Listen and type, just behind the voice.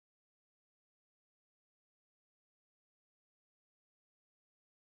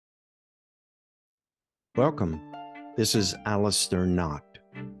Welcome. This is Aleister Nacht.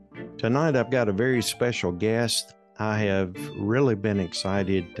 Tonight I've got a very special guest. I have really been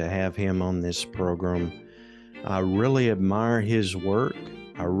excited to have him on this program. I really admire his work.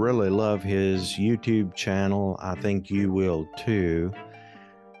 I really love his YouTube channel. I think you will too.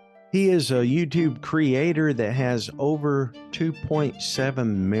 He is a YouTube creator that has over 2.7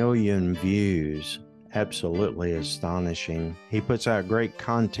 million views. Absolutely astonishing. He puts out great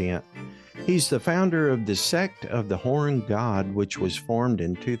content. He's the founder of the Sect of the Horned God, which was formed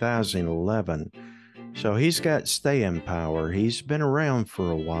in 2011. So he's got staying power. He's been around for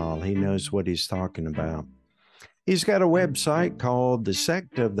a while. He knows what he's talking about. He's got a website called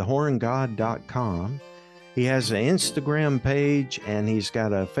thesectofthehorngod.com. He has an Instagram page and he's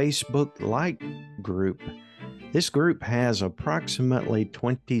got a Facebook like group. This group has approximately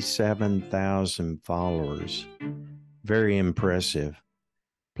 27,000 followers. Very impressive.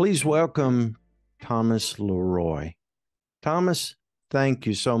 Please welcome Thomas LeRoy. Thomas, thank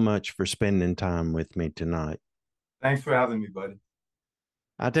you so much for spending time with me tonight. Thanks for having me, buddy.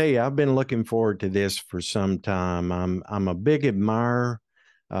 I tell you, I've been looking forward to this for some time. I'm a big admirer,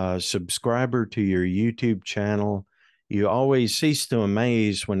 subscriber to your YouTube channel. You always cease to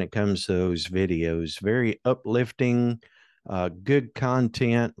amaze when it comes to those videos. Very uplifting, good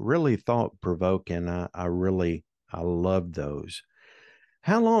content, really thought-provoking. I love those.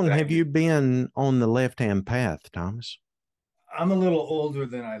 How long have Thank you. you been on the left-hand path, Thomas? I'm a little older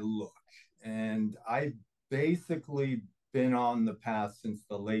than I look, and I've basically been on the path since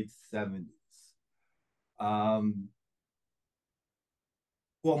the late 70s. Um,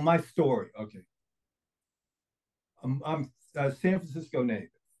 well, my story, okay. I'm a San Francisco native,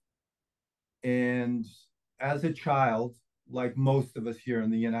 and as a child, like most of us here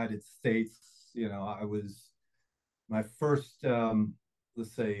in the United States, I was my first,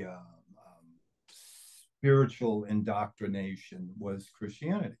 let's say, spiritual indoctrination was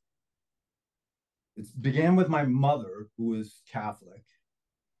Christianity. It began with my mother, who was Catholic,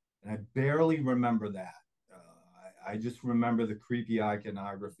 and I barely remember that. I just remember the creepy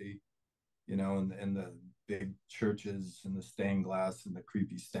iconography, and the big churches and the stained glass and the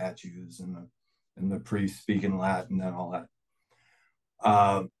creepy statues and the priests speaking Latin and all that.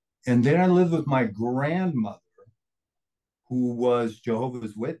 Uh, and then I lived with my grandmother, who was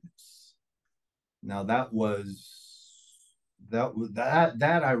Jehovah's Witness. Now that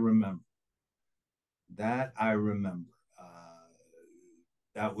I remember. That I remember.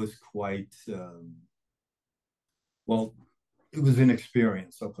 That was quite well. It was an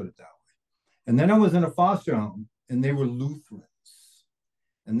experience. I'll put it that way. And then I was in a foster home, and they were Lutherans.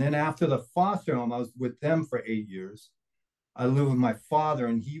 And then after the foster home, I was with them for 8 years. I lived with my father,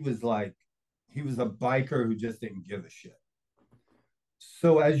 and he was a biker who just didn't give a shit.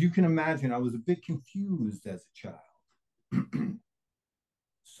 So as you can imagine, I was a bit confused as a child.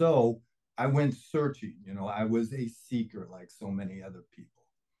 So I went searching. I was a seeker like so many other people.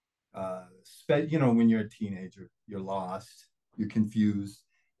 When you're a teenager, you're lost, you're confused,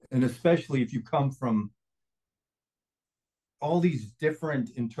 and especially if you come from all these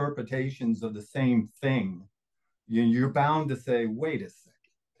different interpretations of the same thing, you're bound to say, "Wait a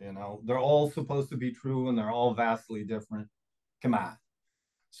second, they're all supposed to be true, and they're all vastly different. Come on."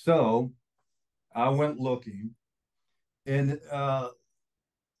 So I went looking, and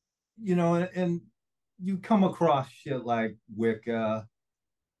and you come across shit like Wicca.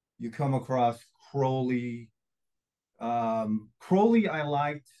 You come across Crowley. Crowley I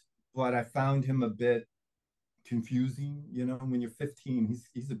liked, but I found him a bit confusing. When you're 15,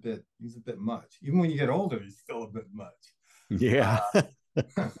 he's a bit much. Even when you get older, he's still a bit much. Yeah.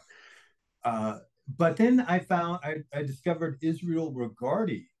 Uh, uh, but then I discovered Israel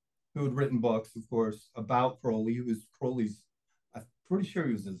Regardie, who had written books, of course, about Crowley. Who was Crowley's, I'm pretty sure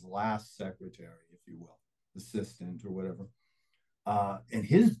he was his last secretary, if you will, assistant or whatever. And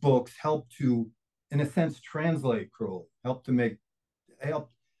his books helped to, in a sense, translate Crowley, helped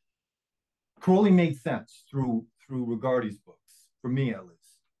Crowley made sense through Regardie's books, for me at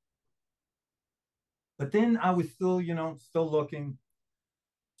least. But then I was still looking,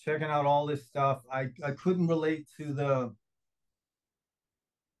 checking out all this stuff. I couldn't relate to the,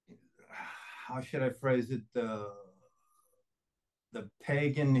 how should I phrase it, the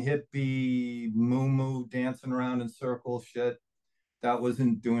pagan hippie moo dancing around in circles shit. That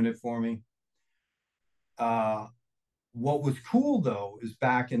wasn't doing it for me. Uh, what was cool though is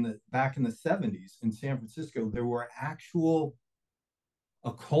back in the 70s in San Francisco, there were actual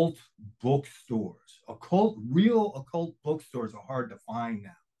occult bookstores. Real occult bookstores are hard to find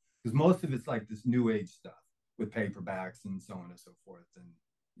now because most of it's like this new age stuff with paperbacks and so on and so forth, and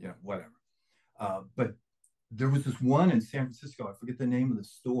whatever. But there was this one in San Francisco. I forget the name of the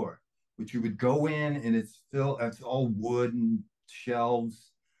store, which you would go in and it's all wood and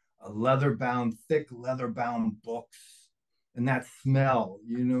shelves, thick leather bound books, and that smell.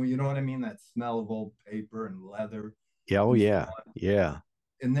 You know what I mean? That smell of old paper and leather Oh, and so yeah. on. Yeah.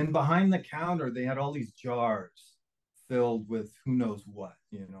 And then behind the counter, they had all these jars filled with who knows what.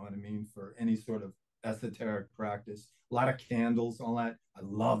 You know what I mean? For any sort of esoteric practice, a lot of candles, all that. I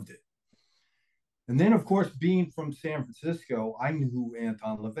loved it. And then, of course, being from San Francisco, I knew who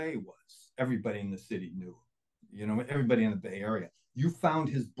Anton LaVey was. Everybody in the city knew him. Everybody in the Bay Area. You found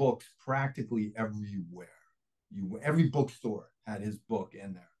his books practically everywhere. Every bookstore had his book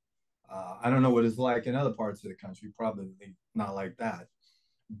in there. I don't know what it's like in other parts of the country. Probably not like that.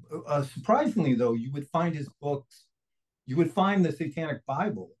 Surprisingly, though, you would find his books. You would find the Satanic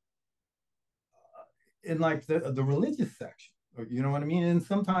Bible in like the religious section. You know what I mean? And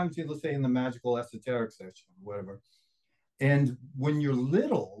sometimes you'll say in the magical esoteric section, whatever. And when you're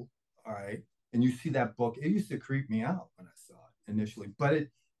little, all right, and you see that book, it used to creep me out when I saw it initially, but it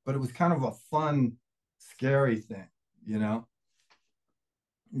was kind of a fun, scary thing, you know.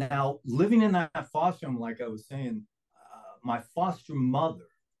 Now, living in that foster home, like I was saying, my foster mother,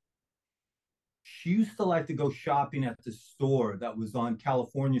 she used to like to go shopping at the store that was on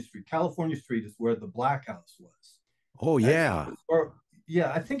California Street. California Street is where the Black House was. Oh, Actually, yeah.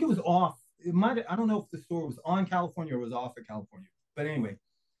 yeah, I think it was off. It might. I don't know if the store was on California or was off of California. But anyway,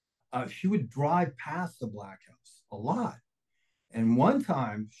 she would drive past the Black House a lot. And one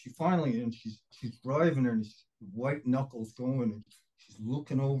time, and she's driving her, and she's white knuckles going, and she's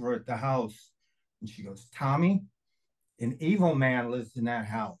looking over at the house, and she goes, "Tommy, an evil man lives in that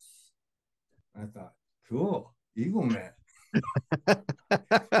house." And I thought, cool, evil man.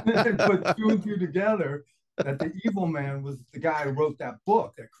 And put two and two together that the evil man was the guy who wrote that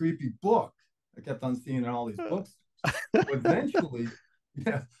book, that creepy book. I kept on seeing in all these books.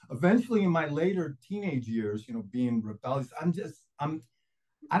 So eventually in my later teenage years, being rebellious,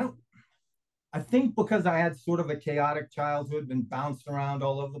 I don't, I think because I had sort of a chaotic childhood, been bounced around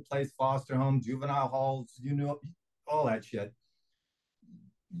all over the place, foster homes, juvenile halls, all that shit,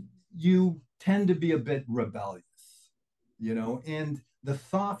 you tend to be a bit rebellious, and the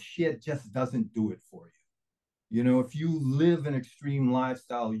soft shit just doesn't do it for you. If you live an extreme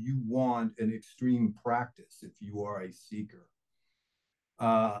lifestyle, you want an extreme practice if you are a seeker.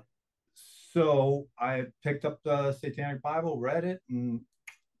 Uh, so I picked up the Satanic Bible, read it, and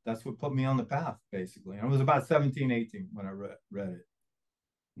that's what put me on the path, basically. And I was about 17, 18 when I read it.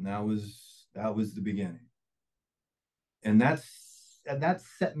 And that was the beginning. And that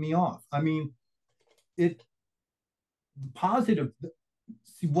set me off. I mean, it positive.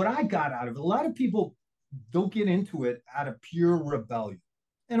 See, what I got out of it, a lot of people don't get into it out of pure rebellion.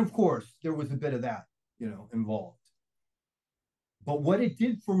 And of course, there was a bit of that, involved. But what it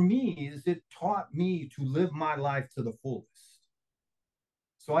did for me is it taught me to live my life to the fullest.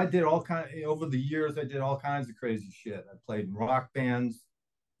 So I did over the years, I did all kinds of crazy shit. I played in rock bands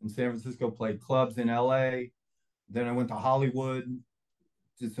in San Francisco, played clubs in LA. Then I went to Hollywood,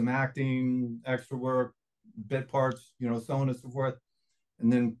 did some acting, extra work, bit parts, so on and so forth.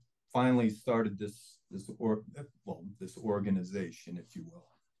 And then finally started this organization, if you will,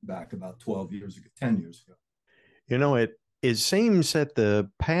 back about 12 years ago, 10 years ago. It seems that the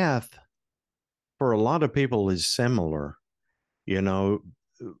path for a lot of people is similar.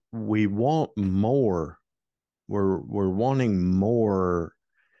 We want more. We're wanting more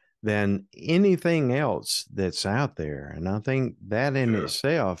than anything else that's out there. And I think that in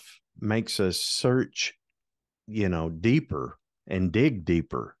itself makes us search, deeper and dig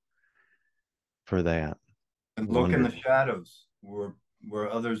deeper for that. And look in the shadows where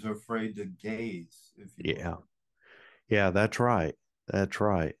others are afraid to gaze, if you will. Yeah, that's right. That's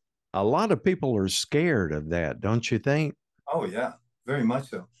right. A lot of people are scared of that, don't you think? Oh, yeah, very much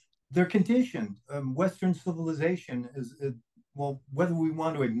so. They're conditioned. Western civilization well, whether we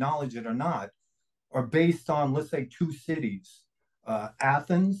want to acknowledge it or not, are based on, let's say, two cities,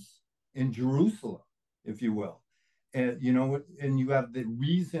 Athens and Jerusalem, if you will. And and you have the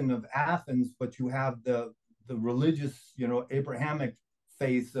reason of Athens, but you have the religious, Abrahamic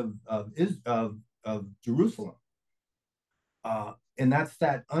faith of Jerusalem. And that's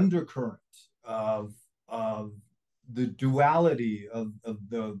that undercurrent of the duality of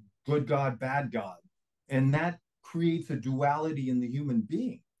the good God, bad God. And that creates a duality in the human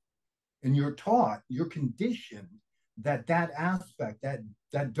being. And you're conditioned that aspect,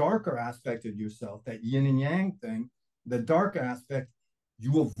 that darker aspect of yourself, that yin and yang thing, the darker aspect,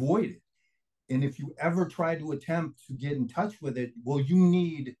 you avoid it. And if you ever try to attempt to get in touch with it, well, you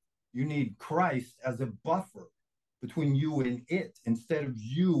need You need Christ as a buffer between you and it, instead of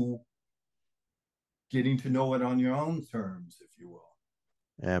you getting to know it on your own terms, if you will.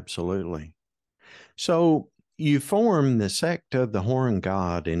 Absolutely. So you formed the Sect of the Horn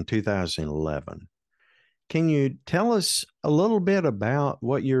God in 2011. Can you tell us a little bit about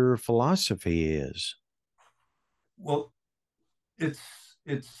what your philosophy is? Well, it's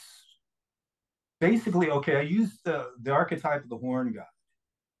basically, okay, I use the archetype of the horn god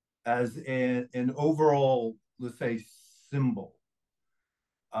as an overall, let's say, symbol,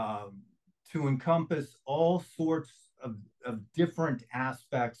 um, to encompass all sorts of different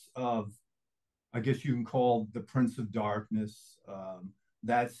aspects of, I guess you can call the Prince of Darkness,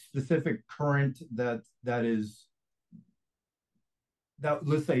 that specific current that is that,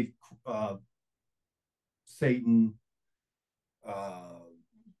 let's say, Satan, uh,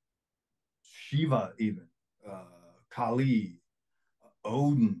 Shiva, even Kali,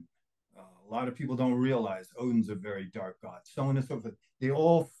 Odin. A lot of people don't realize Odin's a very dark god, so on and so forth. They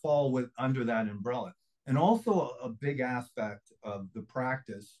all fall under that umbrella. And also a big aspect of the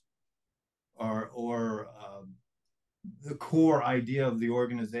practice, or the core idea of the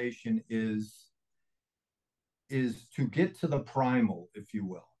organization is to get to the primal, if you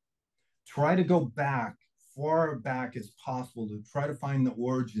will. Try to go back, far back as possible, to try to find the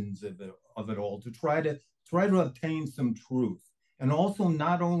origins of it all, to try to obtain some truth. And also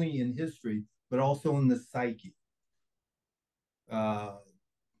not only in history, but also in the psyche. Uh,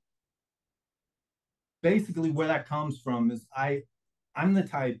 Basically where that comes from is I'm the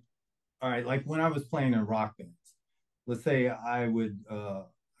type, all right, like when I was playing in rock bands, let's say I would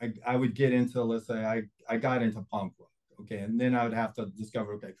get into, let's say I got into punk rock, okay, and then I would have to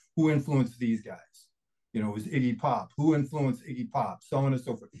discover, okay, who influenced these guys? You know, it was Iggy Pop. Who influenced Iggy Pop? So on and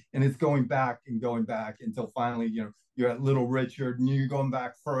so forth. And it's going back and going back until finally, you're at Little Richard, and you're going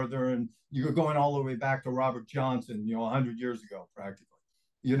back further, and you're going all the way back to Robert Johnson, 100 years ago, practically.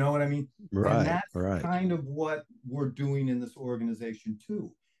 You know what I mean? And Right, that's right. kind of what we're doing in this organization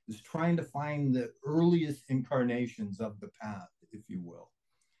too, is trying to find the earliest incarnations of the path, if you will,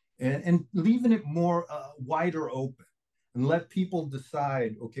 and leaving it more wider open, and let people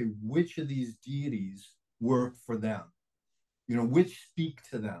decide, okay, which of these deities work for them, which speak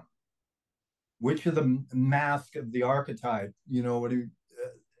to them, which of the mask of the archetype, what it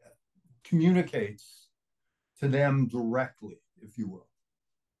communicates to them directly, if you will.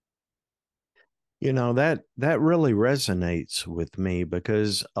 That really resonates with me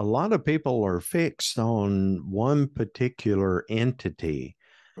because a lot of people are fixed on one particular entity,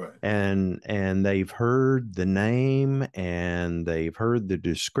 Right. and they've heard the name and they've heard the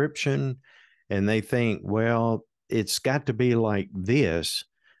description, and they think, well, it's got to be like this,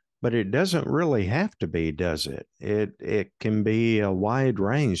 but it doesn't really have to be, does it? It can be a wide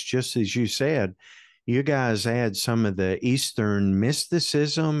range, just as you said. You guys add some of the Eastern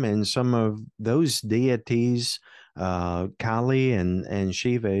mysticism and some of those deities, Kali and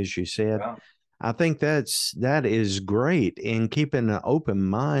Shiva, as you said. Yeah. I think that is great in keeping an open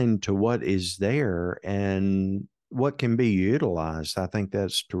mind to what is there and what can be utilized. I think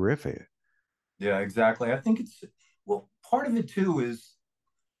that's terrific. Yeah, exactly. I think well, part of it too is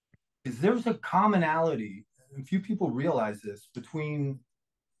there's a commonality, and few people realize this, between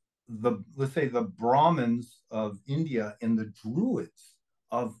let's say, the Brahmins of India and the Druids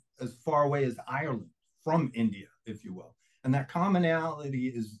of as far away as Ireland from India, if you will. And that commonality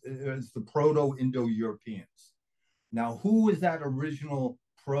is the Proto-Indo-Europeans. Now, who is that original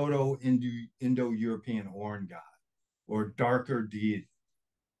Proto-Indo-European horn god or darker deity?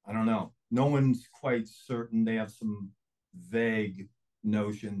 I don't know. No one's quite certain. They have some vague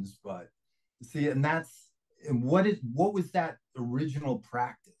notions, but see, and what was that original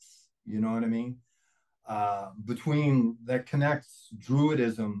practice? You know what I mean? Between that connects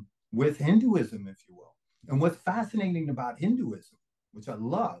Druidism with Hinduism, if you will. And what's fascinating about Hinduism, which I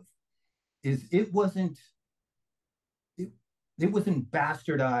love, is it, it wasn't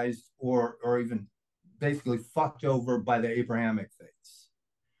bastardized or even basically fucked over by the Abrahamic faiths.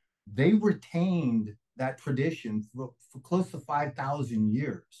 They retained that tradition for close to 5,000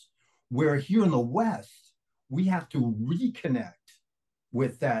 years, where here in the West, we have to reconnect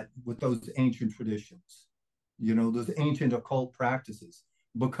with those ancient traditions, those ancient occult practices,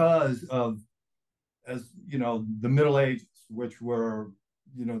 because of, as the Middle Ages, which were,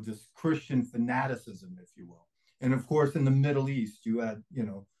 just Christian fanaticism, if you will. And of course, in the Middle East, you had,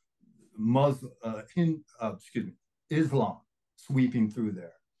 Muslim, excuse me, Islam sweeping through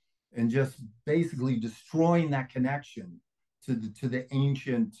there, and just basically destroying that connection to the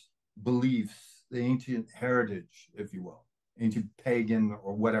ancient beliefs, the ancient heritage, if you will. ancient pagan,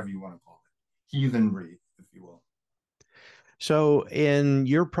 or whatever you want to call it, heathenry, if you will. So, in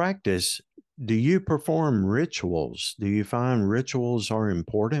your practice, do you perform rituals? Do you find rituals are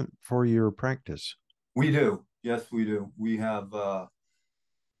important for your practice? We do. Yes, we do. We have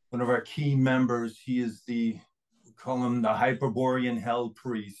one of our key members. He is we call him the Hyperborean Hell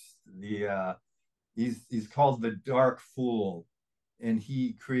Priest. He's called the Dark Fool, and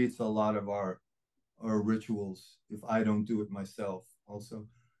he creates a lot of our rituals. If I don't do it myself, also,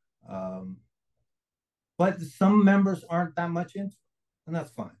 um, but some members aren't that much into it, and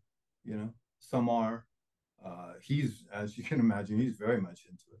that's fine. You know, some are. He's, as you can imagine, he's very much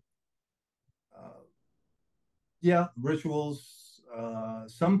into it. Uh, yeah, rituals.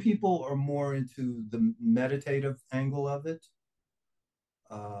 Some people are more into the meditative angle of it.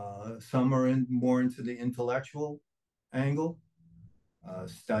 Some are more into the intellectual angle,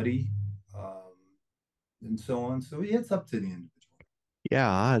 study, um, and so on. So yeah, it's up to the individual.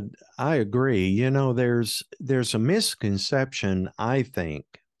 Yeah, I agree. There's a misconception, I think.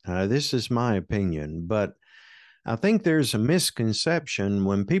 This is my opinion, but I think there's a misconception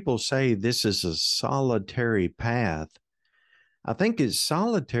when people say this is a solitary path. I think it's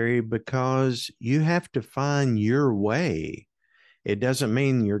solitary because you have to find your way. It doesn't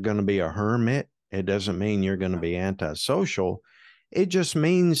mean you're going to be a hermit. It doesn't mean you're going to be antisocial. It just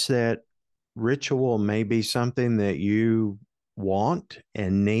means that ritual may be something that you want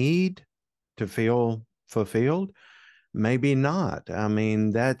and need to feel fulfilled. Maybe not. I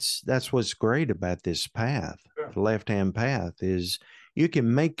mean, that's what's great about this path. Sure. The left-hand path is you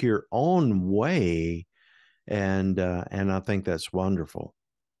can make your own way, and I think that's wonderful.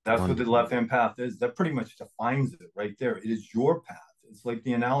 That's what the Wonderful. left hand path is. That pretty much defines it right there. It is your path. It's like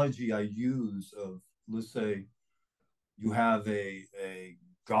the analogy I use of, let's say, you have a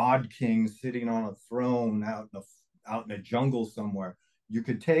god king sitting on a throne out in a jungle somewhere. You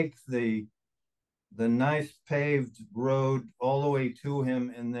could take the nice paved road all the way to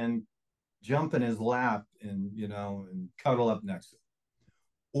him and then jump in his lap and and cuddle up next to him.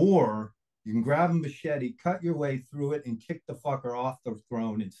 Or you can grab a machete, cut your way through it, and kick the fucker off the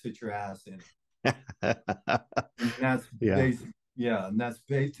throne and sit your ass in it. And that's Yeah, basic. Yeah,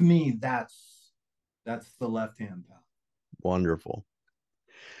 and to me, that's the left hand path. wonderful.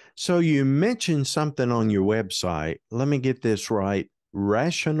 So you mentioned something on your website. Let me get this right.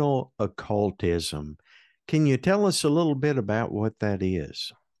 Rational occultism. Can you tell us a little bit about what that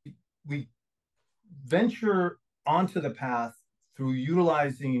is? We venture onto the path through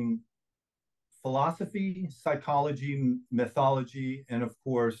utilizing philosophy, psychology, mythology, and of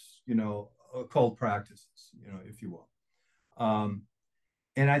course, occult practices, if you will.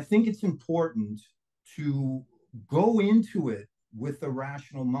 And I think it's important to go into it with a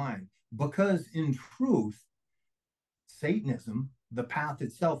rational mind because, in truth, Satanism, the path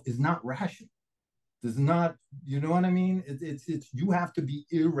itself, is not rational. Does not, you know what I mean? It's you have to be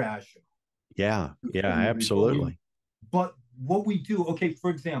irrational. Yeah, yeah, But absolutely. what we do, okay, for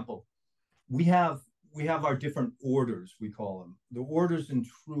example, we have we have our different orders, we call them. The orders in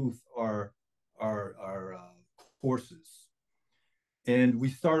truth are courses, and we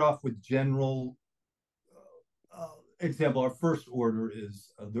start off with general example. Our first order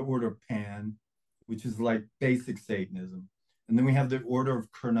is the order of Pan, which is like basic Satanism, and then we have the order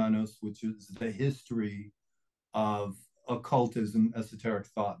of Cernunnos, which is the history of occultism, esoteric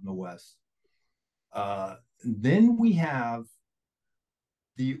thought in the West. Then we have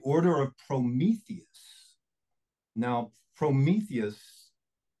the order of Prometheus. Now, Prometheus,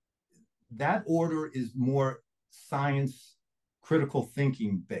 that order is more science, critical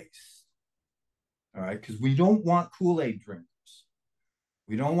thinking based. All right, because we don't want Kool-Aid drinkers.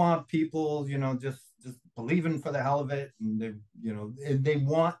 We don't want people, just believing for the hell of it, and they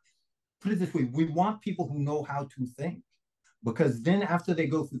want, put it this way, we want people who know how to think, because then after they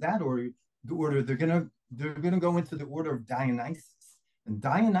go through that order, they're gonna go into the order of Dionysus. And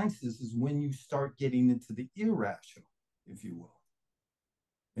Dionysus is when you start getting into the irrational, if you will.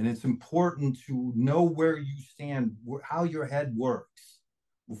 And it's important to know where you stand, how your head works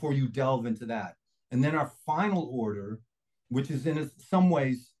before you delve into that. And then our final order, which is in some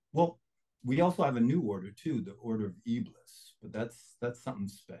ways, well, we also have a new order too, the order of Iblis, but that's something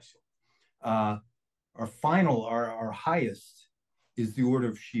special. Our highest is the order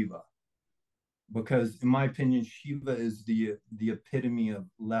of Shiva, because in my opinion, Shiva is the epitome of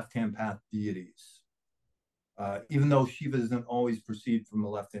left-hand path deities. Even though Shiva isn't always perceived from a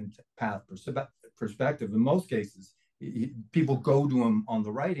left-hand path perspective, in most cases, people go to him on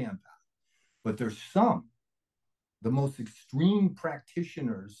the right-hand path. But there's the most extreme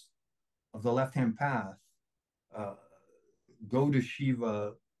practitioners of the left-hand path, uh, go to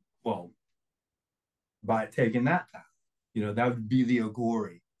Shiva, well, by taking that path. That would be the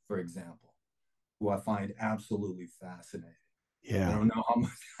Agori, for example, who I find absolutely fascinating. I Yeah. don't know how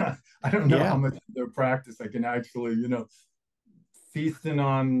much I don't know how Yeah. much of their practice I can actually, feasting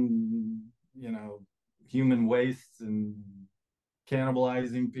on, human waste and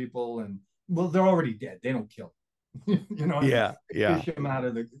cannibalizing people, and well, they're already dead. They don't kill them. Yeah. They Yeah. fish them out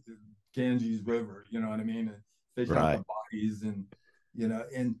of the Ganges River, you know what I mean? And fish out Right. the bodies, and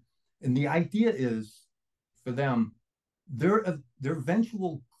and the idea is for them, their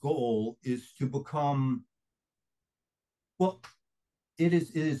eventual goal is to become, well, it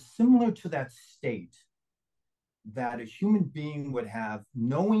is similar to that state that a human being would have,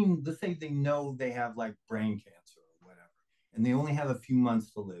 knowing, let's say they know they have like brain cancer or whatever, and they only have a few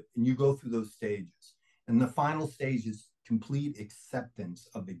months to live, and you go through those stages. And the final stage is complete acceptance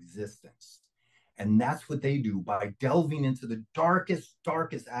of existence. And that's what they do by delving into the darkest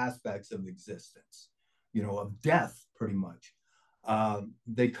aspects of existence, of death, pretty much.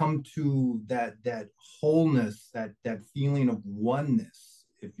 They come to that wholeness, that feeling of oneness,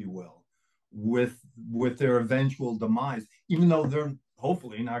 if you will, with their eventual demise, even though they're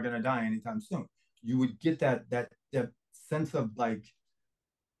hopefully not going to die anytime soon. You would get that sense of like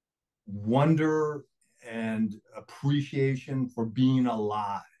wonder and appreciation for being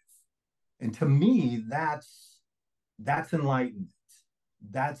alive. And to me, that's enlightenment.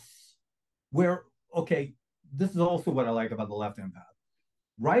 That's where, okay, this is also what I like about the left hand path.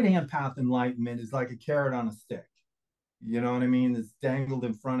 Right hand path enlightenment is like a carrot on a stick. You know what I mean? It's dangled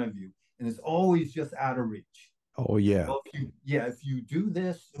in front of you, and it's always just out of reach. Oh, yeah. Well, if you do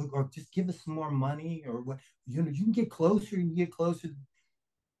this, or just give us some more money, or what, you can get closer and get closer.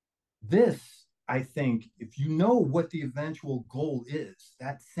 This, I think, if you know what the eventual goal is,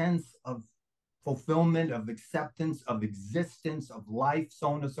 that sense of fulfillment, of acceptance, of existence, of life, so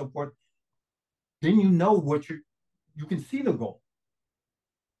on and so forth, then you know you can see the goal,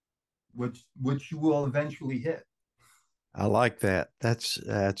 which you will eventually hit. I like that. That's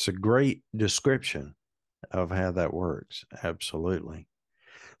a great description of how that works. Absolutely.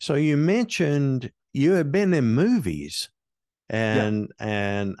 So you mentioned you have been in movies, Yeah.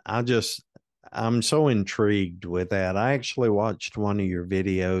 and I'm so intrigued with that. I actually watched one of your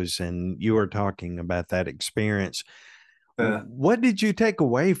videos and you were talking about that experience. Uh, What did you take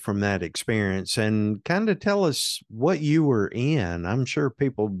away from that experience, and kind of tell us what you were in? I'm sure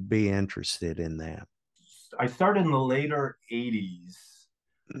people would be interested in that. I started in the later 80s.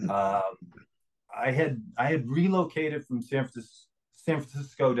 Um, I had relocated from San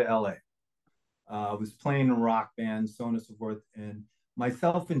Francisco to LA. I was playing in rock bands, so on and so forth. And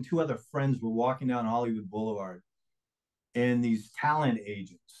myself and two other friends were walking down Hollywood Boulevard, and these talent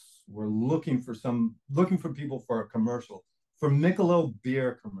agents were looking for people for a commercial, for Michelob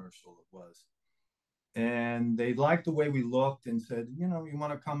beer commercial it was. And they liked the way we looked and said, you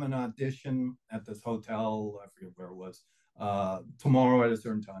want to come and audition at this hotel, I forget where it was, tomorrow at a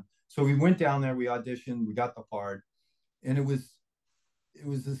certain time. So we went down there, we auditioned, we got the part, and it was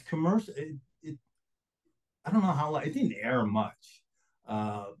this commercial. It I don't know how it didn't air much,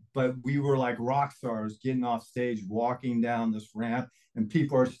 but we were like rock stars getting off stage, walking down this ramp, and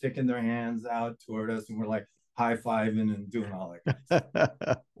people are sticking their hands out toward us, and we're like high fiving and doing all that kind of stuff.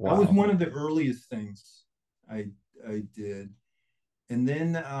 That was Wow. one of the earliest things I I did, and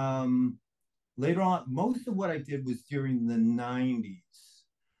then later on, most of what I did was during the '90s.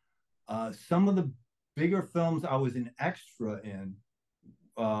 Some of the bigger films I was an extra in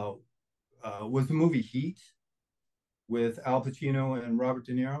uh, was the movie Heat with Al Pacino and Robert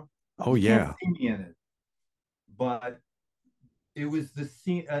De Niro. Oh, You can't yeah. see me in it, but it was the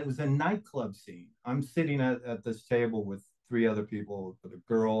scene. It was a nightclub scene. I'm sitting at this table with three other people, with a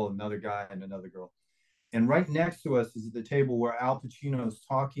girl, another guy, and another girl. And right next to us is the table where Al Pacino is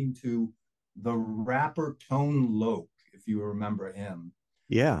talking to the rapper Tone Loc, if you remember him.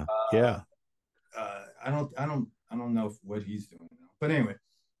 Yeah. Uh, Yeah. I don't know what he's doing now. But anyway,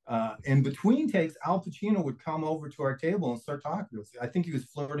 in between takes, Al Pacino would come over to our table and start talking to us. I think he was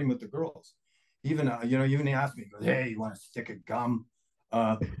flirting with the girls. Even even he asked me, he goes, "Hey, you want a stick of gum?"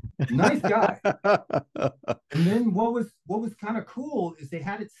 Uh, Nice guy. And then what was kind of cool is they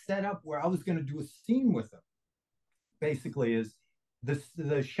had it set up where I was going to do a scene with him. Basically, is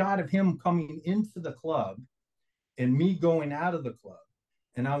the shot of him coming into the club and me going out of the club,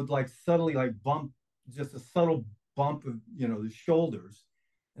 and I would like subtly like bump, just a subtle bump of the shoulders,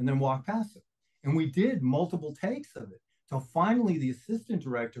 and then walk past it. And we did multiple takes of it. So finally, the assistant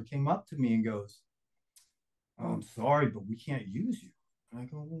director came up to me and goes, "Oh, I'm sorry, but we can't use you." And I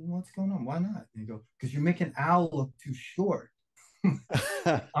go, "Well, what's going on? Why not?" And he goes, "Because you're making Al look too short."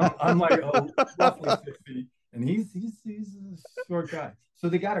 I'm like roughly 6 feet, and he's a short guy. So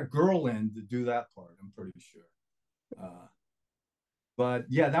they got a girl in to do that part. I'm pretty sure. Uh, but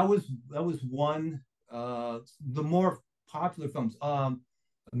yeah, that was one. The more popular films.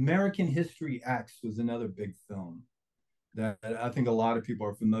 American History X was another big film that I think a lot of people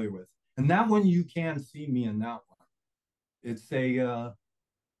are familiar with, and that one you can see me in that one. It's a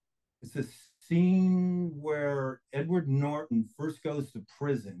it's a scene where Edward Norton first goes to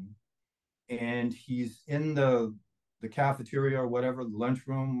prison, and he's in the cafeteria or whatever, the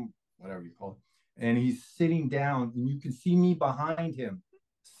lunchroom, whatever you call it, and he's sitting down, and you can see me behind him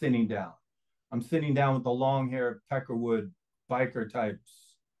sitting down. I'm sitting down with the long-haired Peckerwood biker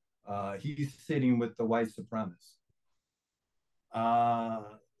types. He's sitting with the white supremacists. Uh,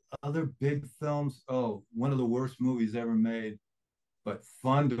 Other big films. Oh, one of the worst movies ever made, but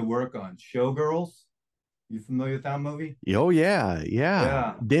fun to work on. Showgirls. You familiar with that movie? Oh yeah, yeah.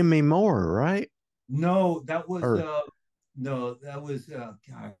 Yeah. Demi Moore, right? No, that was Or no, that was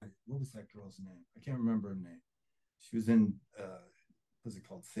God, what was that girl's name? I can't remember her name. She was in what's it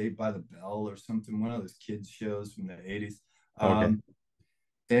called? Saved by the Bell or something, one of those kids shows from the 80s. okay.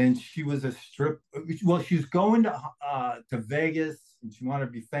 And she was a strip well, she was going to Vegas, and she wanted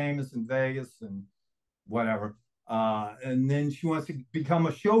to be famous in Vegas and whatever. And then she wants to become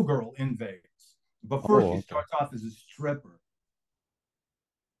a showgirl in Vegas. But first Oh, she okay. starts off as a stripper.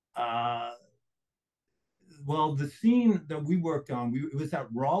 Uh, well, the scene that we worked on, it was at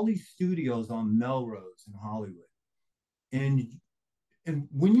Raleigh Studios on Melrose in Hollywood. And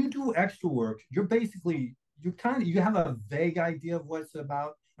when you do extra work, you have a vague idea of what it's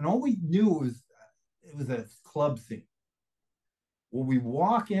about. And all we knew was it was a club scene. Well, we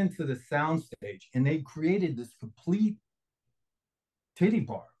walk into the soundstage, and they created this complete titty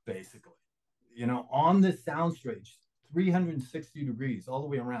bar, basically, on the soundstage, 360 degrees all the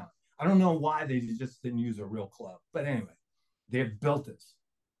way around. I don't know why they just didn't use a real club, but anyway, they had built this,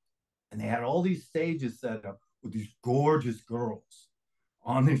 and they had all these stages set up with these gorgeous girls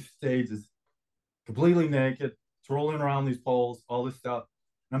on these stages, completely naked, twirling around these poles, all this stuff.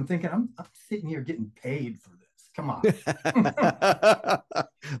 And I'm thinking, I'm sitting here getting paid for this. Come on.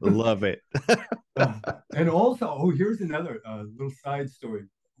 Love it. uh, and also, here's another little side story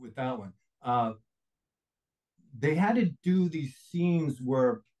with that one. Uh, they had to do these scenes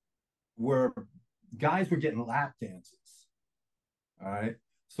where guys were getting lap dances. All right.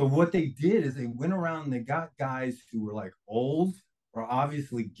 So what they did is they went around and they got guys who were like old or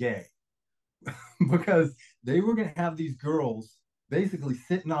obviously gay because they were going to have these girls basically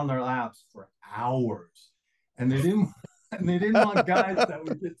sitting on their laps for hours, and they didn't want guys that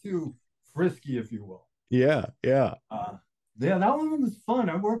would get too frisky, if you will. Yeah, yeah. Yeah, that one was fun.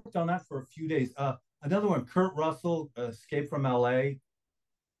 I worked on that for a few days. Another one, Kurt Russell, Escape from L.A.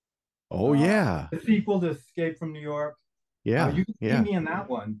 Oh yeah. The sequel to Escape from New York. Yeah, You can see yeah. me in that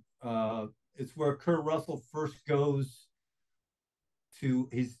one. It's where Kurt Russell first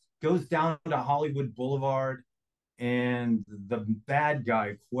he goes down to Hollywood Boulevard, and the bad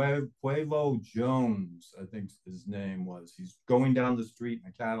guy, Quavo Jones, I think his name was, he's going down the street in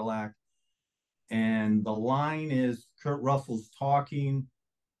a Cadillac, and the line is Kurt Russell's talking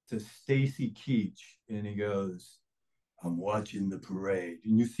to Stacy Keach, and he goes, "I'm watching the parade,"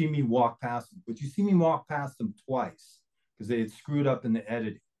 and you see me walk past him, but you see me walk past him twice because they had screwed up in the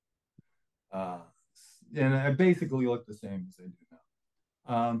editing. Uh, and I basically look the same as I do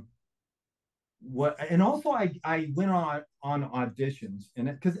now. What and also I went on auditions, and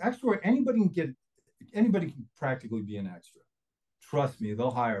because extra anybody can practically be an extra. Trust me,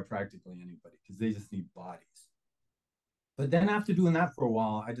 they'll hire practically anybody because they just need bodies. But then after doing that for a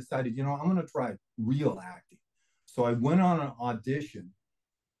while, I decided, I'm going to try real acting. So I went on an audition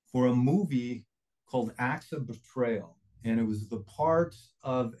for a movie called Acts of Betrayal, and it was the part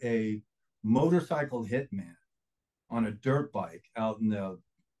of a motorcycle hitman on a dirt bike out in the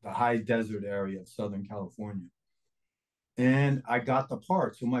high desert area of Southern California. And I got the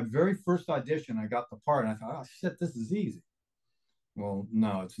part. So my very first audition, I got the part, and I thought, oh shit, this is easy. Well,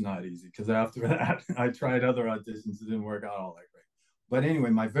 no, it's not easy because after that, I tried other auditions. It didn't work out all that great. But anyway,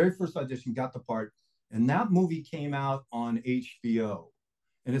 my very first audition got the part, and that movie came out on HBO,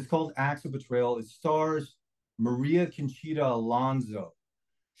 and it's called Acts of Betrayal. It stars Maria Conchita Alonso.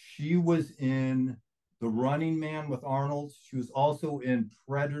 She was in The Running Man with Arnold. She was also in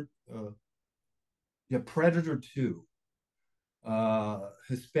Predator 2.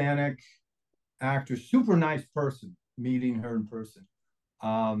 Hispanic actor, super nice person, meeting her in person.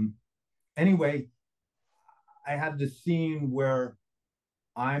 Um, anyway, I had this scene where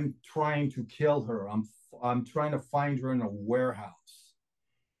I'm trying to kill her. I'm trying to find her in a warehouse,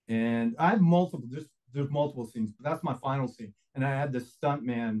 and I have multiple. There's multiple scenes, but that's my final scene. And I had the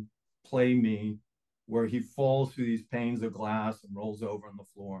stuntman play me, where he falls through these panes of glass and rolls over on the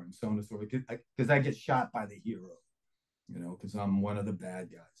floor, and so on and so forth. Because I get shot by the hero, because I'm one of the bad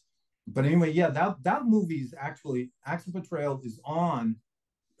guys. But anyway, yeah, that movie is actually Acts Portrayal is on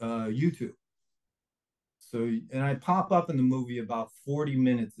YouTube. So, and I pop up in the movie about 40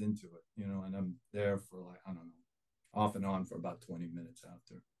 minutes into it, and I'm there for like, I don't know, off and on for about 20 minutes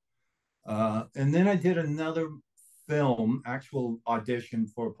after. And then I did another film, actual audition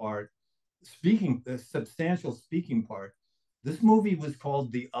for a part, a substantial speaking part. This movie was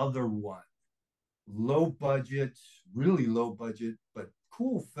called The Other One. Low budget, really low budget, but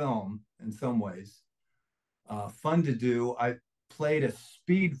cool film in some ways. Fun to do. I played a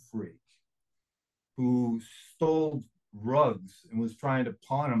speed freak who stole rugs and was trying to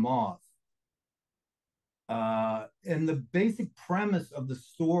pawn them off. And the basic premise of the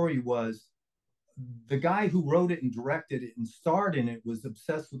story was the guy who wrote it and directed it and starred in it was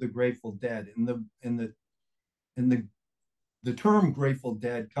obsessed with the Grateful Dead. And the term Grateful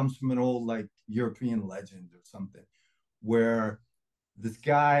Dead comes from an old like European legend or something, where this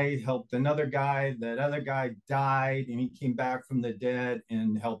guy helped another guy, that other guy died, and he came back from the dead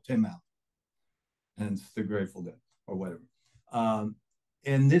and helped him out. Hence the Grateful Dead or whatever.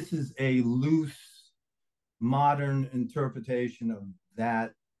 And this is a loose modern interpretation of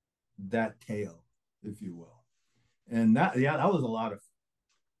that tale, if you will. And that was a lot of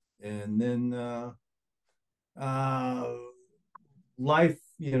fun. And then life,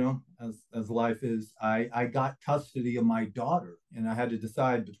 as life is, I got custody of my daughter, and I had to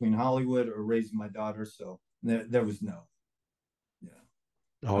decide between Hollywood or raising my daughter. So there was no,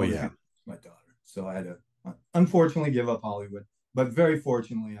 Oh I was yeah. my daughter. So I had to unfortunately give up Hollywood, but very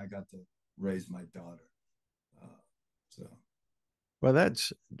fortunately I got to raise my daughter. So Well,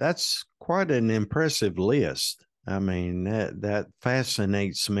 that's quite an impressive list. I mean, that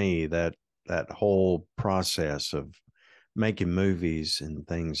fascinates me, that whole process of making movies and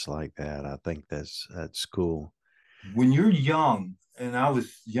things like that. I think that's cool. when you're young, and I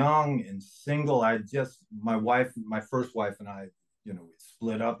was young and single, my first wife and I, we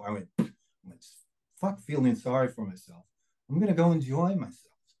split up. I went, fuck feeling sorry for myself. I'm going to go enjoy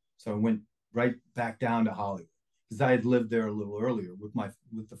myself. So I went right back down to Hollywood because I had lived there a little earlier with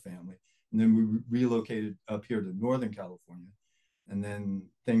the family. And then we relocated up here to Northern California. And then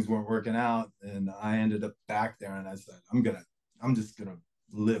things weren't working out. And I ended up back there, and I said, I'm just going to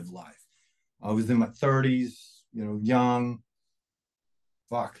live life. I was in my 30s, young.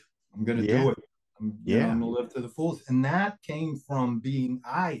 Fuck, I'm gonna Yeah. do it. I'm Yeah. gonna live to the fullest. And that came from being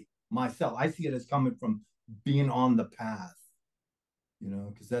myself. I see it as coming from being on the path,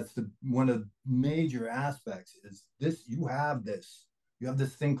 because that's one of the major aspects is this. You have this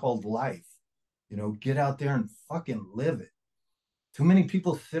thing called life. Get out there and fucking live it. Too many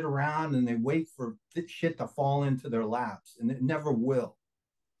people sit around and they wait for shit to fall into their laps, and it never will.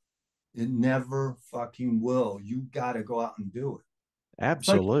 It never fucking will. You got to go out and do it. It's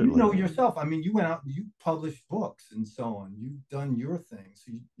like Absolutely. yourself. I mean, you went out, you published books and so on. You've done your thing.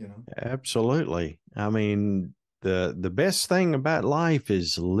 So Absolutely. I mean, the best thing about life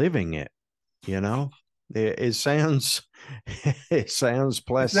is living it, you know. It sounds it sounds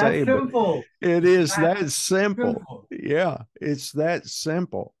it's that placé, but simple. it It's is that that simple. simple. Yeah, it's that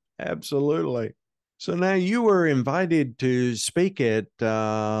simple. Absolutely. So now you were invited to speak at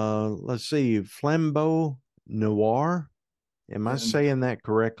let's see, Flambeau Noir. Am I And saying that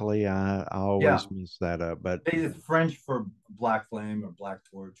correctly? I yeah, always mess that up, but it's French for black flame or black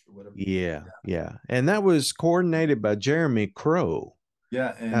torch or whatever. yeah, yeah. And that was coordinated by Jeremy Crow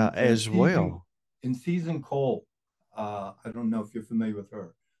Yeah, and as well. Season Cole. I don't know if you're familiar with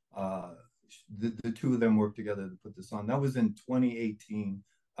her. Uh, the two of them worked together to put this on. That was in 2018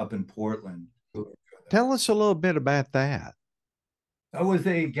 up in Portland. Tell us a little bit about that. That was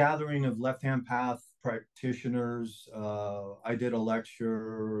a gathering of left hand path practitioners. I did a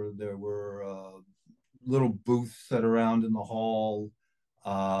lecture. There were little booths set around in the hall.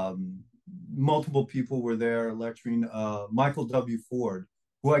 Um, Multiple people were there lecturing. Michael W. Ford,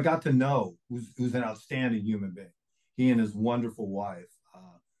 who I got to know, who's an outstanding human being. He and his wonderful wife,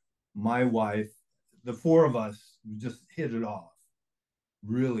 my wife, the four of us just hit it off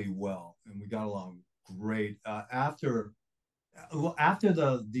really well, and we got along great. After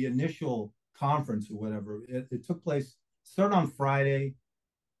the initial conference or whatever, it took place. Started on Friday,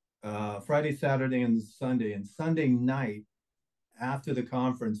 Saturday, and Sunday. And Sunday night after the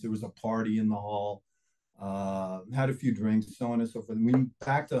conference, there was a party in the hall. had a few drinks, so on and so forth. We went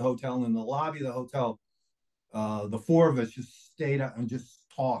back to the hotel, and in the lobby of the hotel, the four of us just stayed out and just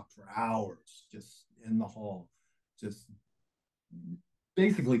talked for hours, just in the hall, just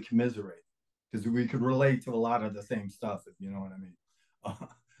basically commiserating because we could relate to a lot of the same stuff, if you know what I mean. Uh,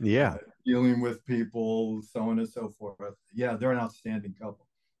 Yeah. Dealing with people, so on and so forth. Yeah, they're an outstanding couple.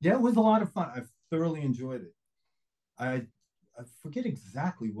 Yeah, it was a lot of fun. I thoroughly enjoyed it. I I forget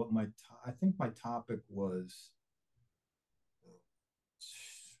exactly what I think my topic was.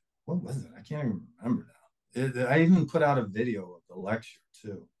 What was it? I can't even remember now. I even put out a video of the lecture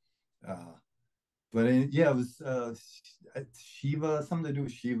too. Uh, yeah, it was Shiva, something to do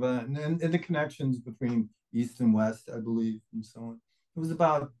with Shiva, and the connections between East and West, I believe, and so on. It was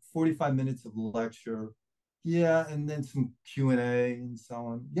about 45 minutes of lecture, yeah, and then some Q&A and so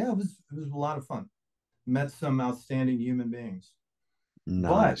on. Yeah, it was a lot of fun. Met some outstanding human beings. But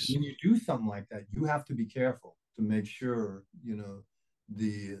Nice. when you do something like that, you have to be careful to make sure,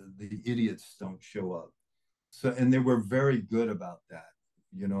 the idiots don't show up. So, and they were very good about that.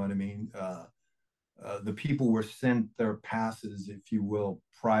 You know what I mean? The people were sent their passes, if you will,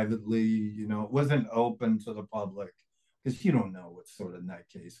 privately. It wasn't open to the public because you don't know what sort of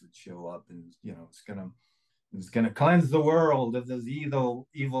nutcase would show up, and it's gonna cleanse the world of those evil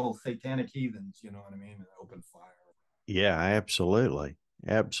satanic heathens. You know what I mean? And open fire. Yeah, absolutely.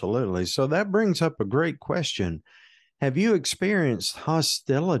 Absolutely. So that brings up a great question. Have you experienced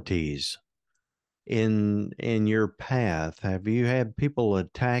hostilities in your path? Have you had people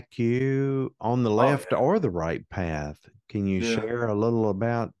attack you on the Oh left or the right path? Can you yeah, share a little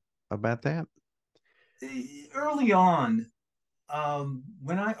about that? yeah. Early on,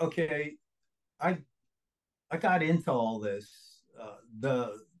 when I I got into all this,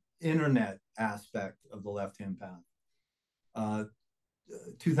 the internet aspect of the left hand path, uh,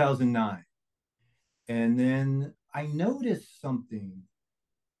 2009. And then I noticed something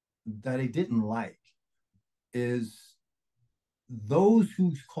that I didn't like is those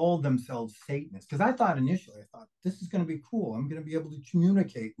who called themselves Satanists. Because I thought this is going to be cool. I'm going to be able to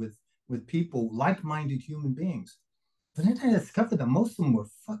communicate with people, like-minded human beings. But then I discovered that most of them were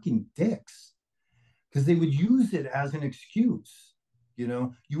fucking dicks because they would use it as an excuse.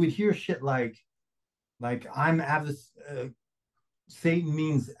 You would hear shit like Satan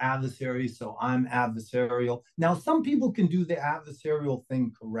means adversary, so I'm adversarial. Now, some people can do the adversarial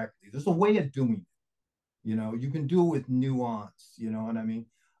thing correctly. There's a way of doing it. You can do it with nuance. You know what I mean?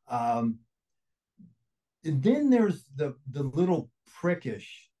 Um, and then there's the little prickish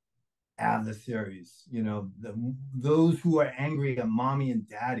adversaries. Those who are angry at mommy and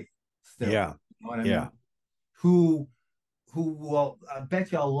daddy still. Yeah. You know what I Yeah. mean? Who well, I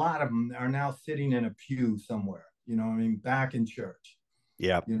bet you a lot of them are now sitting in a pew somewhere. You know what I mean? Back in church.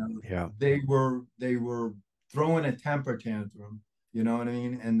 Yeah. You know, Yeah. they were throwing a temper tantrum. You know what I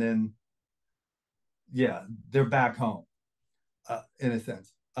mean? And then yeah, they're back home, in a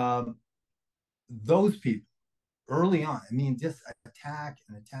sense. Those people early on, I mean, just attack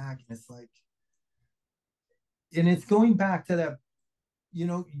and attack, and it's like, and it's going back to that. You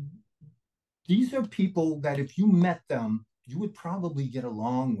know, these are people that if you met them, you would probably get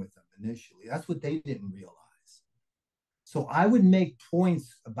along with them initially. That's what they didn't realize. So I would make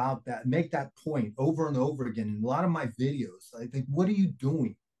points about that, make that point over and over again in a lot of my videos. I think, what are you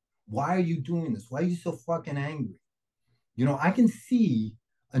doing? Why are you doing this? Why are you so fucking angry? I can see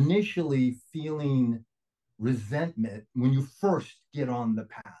initially feeling resentment when you first get on the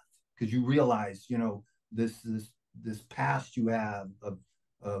path because you realize, this past you have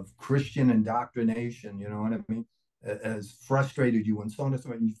of Christian indoctrination, you know what I mean, has frustrated you and so on and so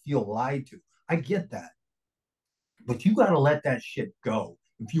forth, and you feel lied to. I get that. But you got to let that shit go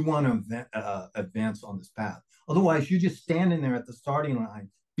if you want to advance on this path. Otherwise, you're just standing there at the starting line,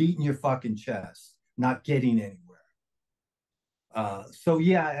 beating your fucking chest, not getting anywhere. So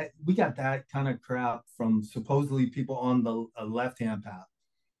yeah, we got that kind of crap from supposedly people on the left-hand path.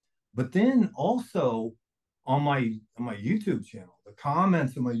 But then also on my YouTube channel, the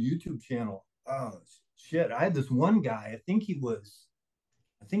comments on my YouTube channel. Oh shit! I had this one guy. I think he was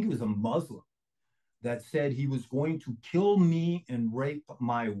a Muslim that said he was going to kill me and rape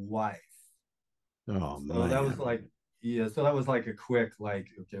my wife. Oh So that was man. like, yeah, so that was like a quick, like,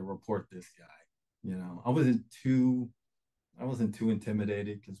 okay, report this guy. I wasn't too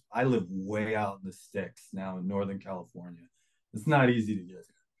intimidated because I live way out in the sticks now in Northern California. It's not easy to get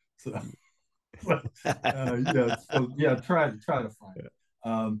here. Yeah, try to find it.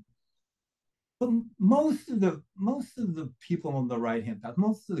 But most of the people on the right hand path,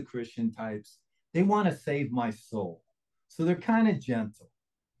 most of the Christian types, they want to save my soul, so they're kind of gentle,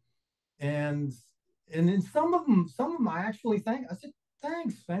 and And then some of them I actually thank. I said,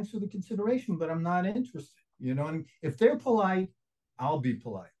 thanks for the consideration, but I'm not interested. You know, and if they're polite, I'll be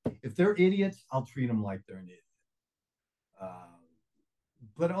polite. If they're idiots, I'll treat them like they're an idiot. Uh,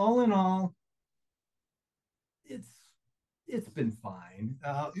 but all in all, it's it's been fine.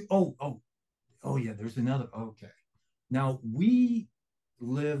 Oh yeah, there's another. Okay, now we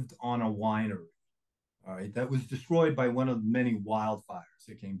lived on a winery. All right, that was destroyed by one of the many wildfires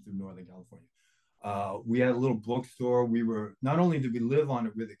that came through Northern California. We had a little bookstore. We were not only did we live on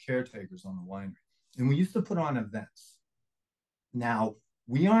it, we were the caretakers on the winery, and we used to put on events. Now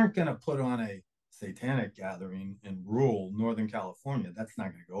we aren't going to put on a satanic gathering in rural Northern California. That's not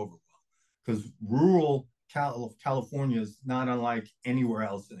going to go over well because rural California is not unlike anywhere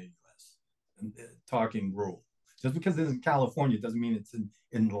else in the U.S. Talking rural, just because it's in California doesn't mean it's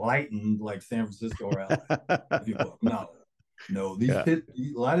enlightened like San Francisco or LA. If you will. No, Yeah. a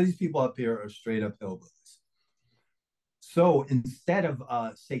lot of these people up here are straight up hillbillies. So instead of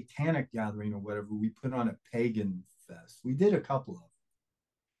a satanic gathering or whatever, we put on a pagan fest. We did a couple of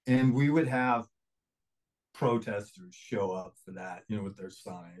them, and we would have protesters show up for that, you know, with their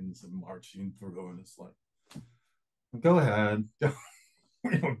signs and marching through, and it's like, go ahead,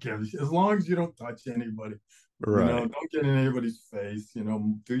 we don't give a shit. As long as you don't touch anybody, you know, Right. don't get in anybody's face, you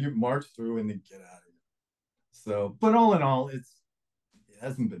know, do you march through and then get out of here. So, but all in all, it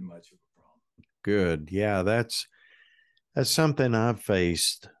hasn't been much of a problem. Good. Yeah, that's something I've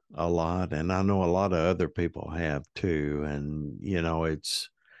faced a lot, and I know a lot of other people have too. And it's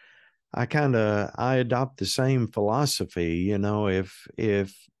I adopt the same philosophy.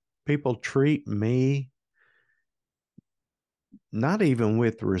 If people treat me not even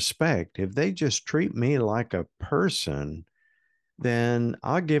with respect, if they just treat me like a person, then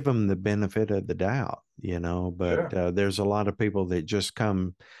I'll give them the benefit of the doubt. But Sure. there's a lot of people that just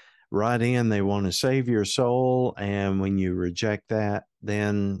come right in. They want to save your soul. And when you reject that,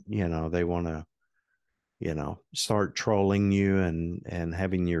 then, they want to, start trolling you and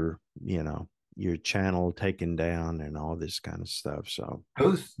having your channel taken down and all this kind of stuff. So,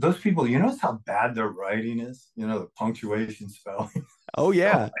 Those people, you notice how bad their writing is? You know, the punctuation spelling. oh, So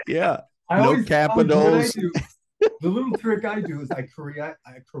yeah. Yeah. I No always what I capitals. do, the little trick I do is I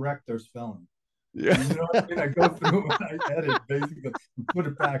correct their spelling. Yeah. You know what I mean? I go through and I edit basically and put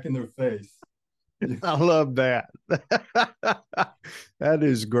it back in their face. You, I love that. That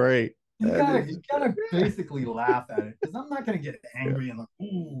is great. you That gotta is, you gotta basically laugh at it because I'm not gonna get angry and like,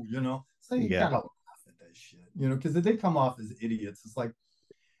 ooh, you know. So you yeah. gotta laugh at that shit, you know, because if they come off as idiots, it's like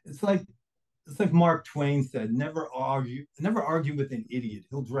it's like Mark Twain said, never argue with an idiot.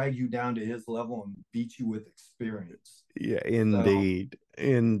 He'll drag you down to his level and beat you with experience. Yeah, So indeed.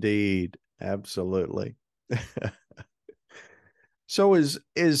 Indeed. Absolutely. So is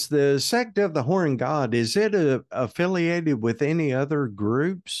the sect of the Horn God, is it affiliated with any other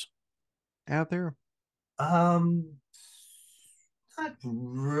groups out there? um not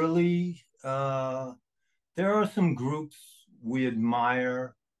really. There are some groups we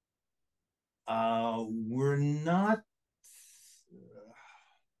admire. We're not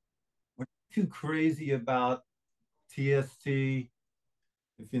we're not too crazy about TST, if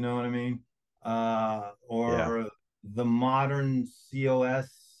you know what I mean, Yeah. or the modern COS.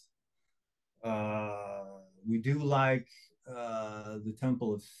 We do like the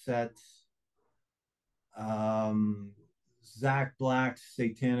Temple of Set, um, Zach Black's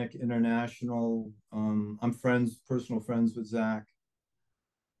Satanic International. I'm personal friends with Zach.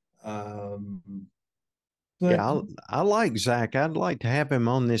 Um, but Yeah, I like Zach. I'd like to have him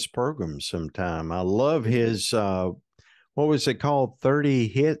on this program sometime. I love his what was it called? 30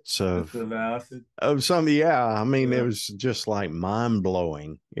 hits it's of acid. of something. Yeah, I mean, it Yeah, was just like mind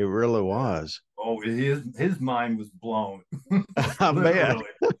blowing. It really yeah. was. Oh, his mind was blown, I bet.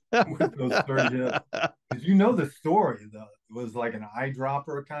 literally, with those 30 hits. Because you know the story, though. It was like an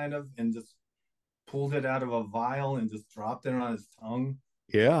eyedropper kind of, and just pulled it out of a vial and just dropped it on his tongue.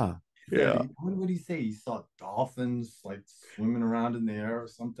 Yeah. He said, Yeah. what would he say? He saw dolphins like swimming around in the air or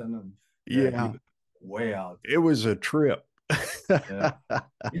something. And yeah, he Yeah. was way out It was a trip. there. Yeah.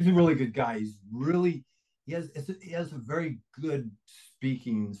 He's a really good guy. He has a very good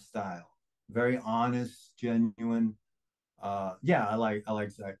speaking style, very honest, genuine. Yeah, I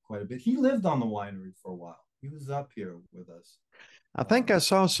like Zach quite a bit. He lived on the winery for a while. He was up here with us. I think I Um,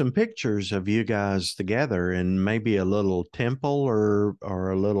 saw some pictures of you guys together in maybe a little temple or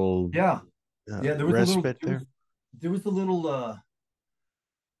a little yeah, yeah. There was a little respite there. there was a little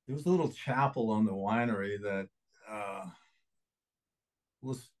there was a little chapel on the winery that uh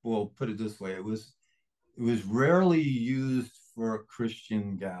we'll put it this way. It was rarely used for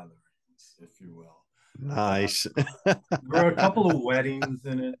Christian gatherings, if you will. Nice. There were a couple of weddings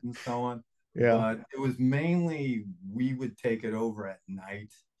in it and so on, Yeah. but it was mainly we would take it over at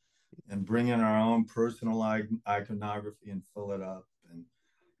night and bring in our own personal iconography and fill it up. And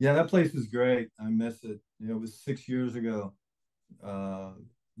yeah, that place was great. I miss it. You know, it was 6 years ago. Uh,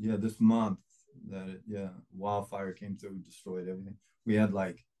 yeah, this month that wildfire came through, destroyed everything. We had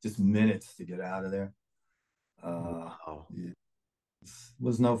like just minutes to get out of there. Wow. Yeah, it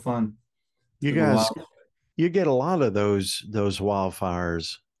was no fun. You Took a while. guys, you get a lot of those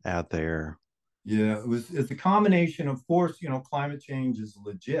wildfires out there. Yeah, it's a combination. Of course, you know, climate change is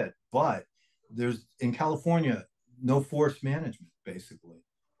legit, but there's in California no forest management basically,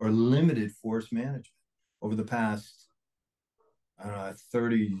 or limited forest management over the past, I don't know,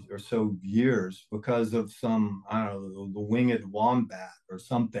 30 or so years because of some, I don't know, the winged wombat or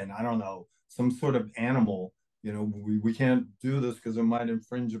something. I don't know, some sort of animal. You know, we can't do this because it might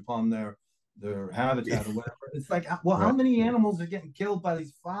infringe upon their habitat or whatever. It's like, well, how Right. many animals are getting killed by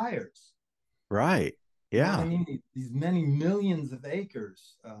these fires? Right. You know what I Yeah. mean? These many millions of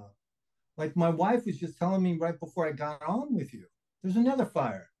acres. Like my wife was just telling me right before I got on with you, there's another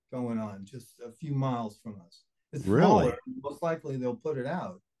fire going on just a few miles from us. It's smaller. Really? Most likely they'll put it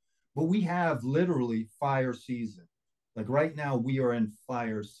out. But we have literally fire season. Like right now, we are in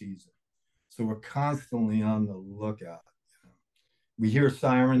fire season. So we're constantly on the lookout. You know? We hear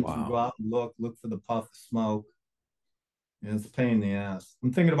sirens, we go Wow. out and look for the puff of smoke. And it's a pain in the ass.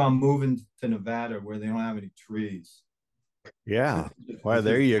 I'm thinking about moving to Nevada where they don't have any trees. Yeah. Well, It's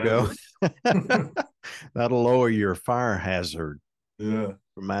there just you go. desert. That'll lower your fire hazard Yeah.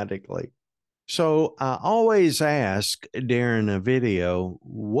 dramatically. So I always ask during a video,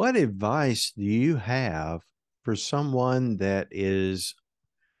 what advice do you have for someone that is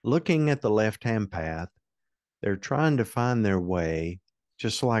looking at the left-hand path? They're trying to find their way,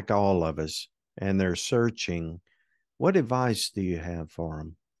 just like all of us, and they're searching. What advice do you have for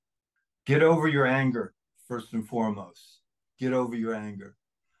them? Get over your anger, first and foremost. Get over your anger.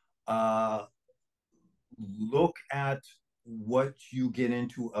 Uh, Look at what you get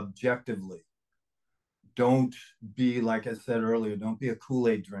into objectively. Don't be, like I said earlier, don't be a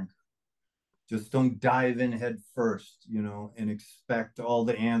Kool-Aid drinker. Just don't dive in head first, you know, and expect all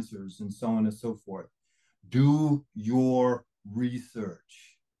the answers and so on and so forth. Do your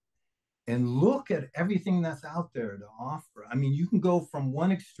research and look at everything that's out there to offer. I mean, you can go from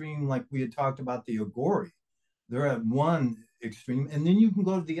one extreme, like we had talked about the Agori. They're at one extreme, and then you can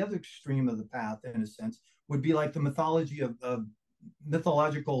go to the other extreme of the path, in a sense, would be like the mythology of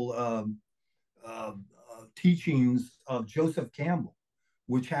mythological uh, teachings of Joseph Campbell,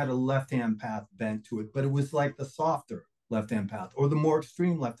 which had a left-hand path bent to it, but it was like the softer left-hand path or the more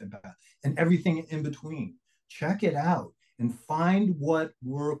extreme left-hand path, and everything in between. Check it out and find what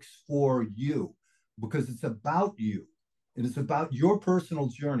works for you, because it's about you and it's about your personal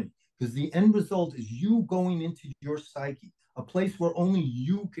journey, because the end result is you going into your psyche, a place where only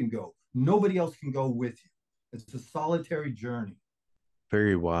you can go. Nobody else can go with you. It's a solitary journey.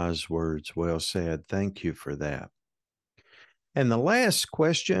 Very wise words. Well said. Thank you for that. And the last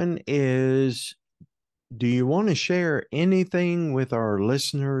question is, do you want to share anything with our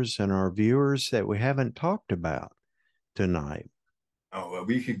listeners and our viewers that we haven't talked about tonight? Oh, well,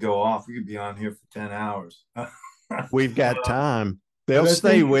 we could go off. We could be on here for 10 hours. We've got time. But They'll I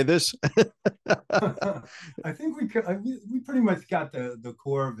stay think with us. I think we pretty much got the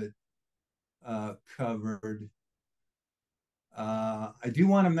core of it covered. I do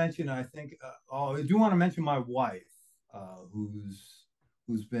want to mention, I think, I do want to mention my wife,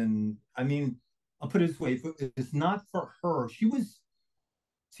 who's been. I mean, I'll put it this way: if it's not for her, she was.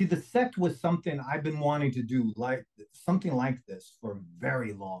 See, the sect was something I've been wanting to do, like something like this for a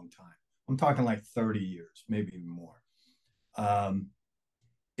very long time. I'm talking like 30 years, maybe even more. Um,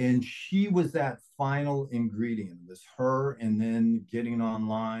 and she was that final ingredient. It was her, and then getting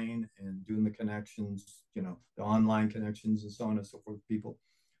online and doing the connections, you know, the online connections and so on and so forth with people.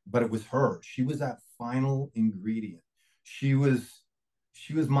 But it was her. She was that final ingredient. She was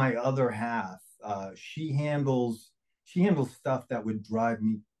my other half. She handles stuff that would drive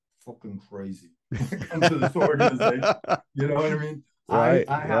me fucking crazy when it comes to this organization. You know what I mean? I Right,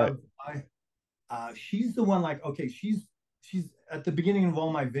 I right. have I she's the one, like, okay, she's at the beginning of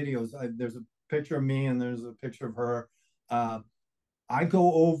all my videos. There's a picture of me and there's a picture of her. uh, I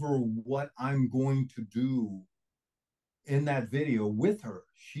go over what I'm going to do in that video with her.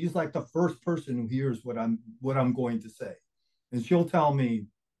 She's like the first person who hears what I'm going to say, and she'll tell me,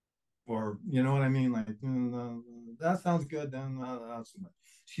 or you know what I mean, like, that sounds good, then not so much.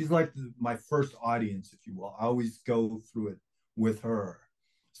 She's like my first audience, if you will. I always go through it with her.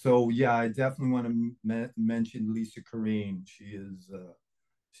 So yeah, I definitely want to mention Lisa Kareen.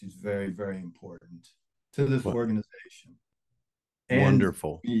 She's very, very important to this Well, organization and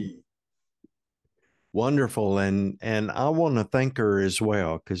wonderful. me. Wonderful. And I want to thank her as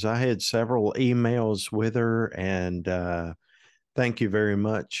well, because I had several emails with her, and thank you very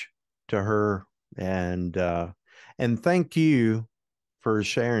much to her. And thank you for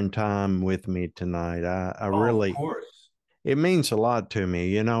sharing time with me tonight. I Oh, of really, course. it means a lot to me.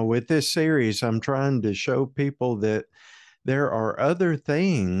 You know, with this series, I'm trying to show people that there are other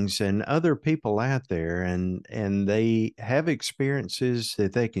things and other people out there, and they have experiences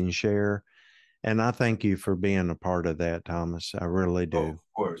that they can share. And I thank you for being a part of that, Thomas. I really Oh, do. of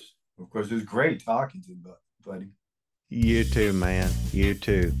course. Of course. It was great talking to you, buddy. You too, man. You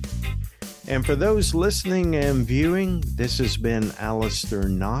too. And for those listening and viewing, this has been Aleister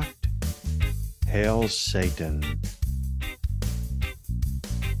Nacht. Hail Satan.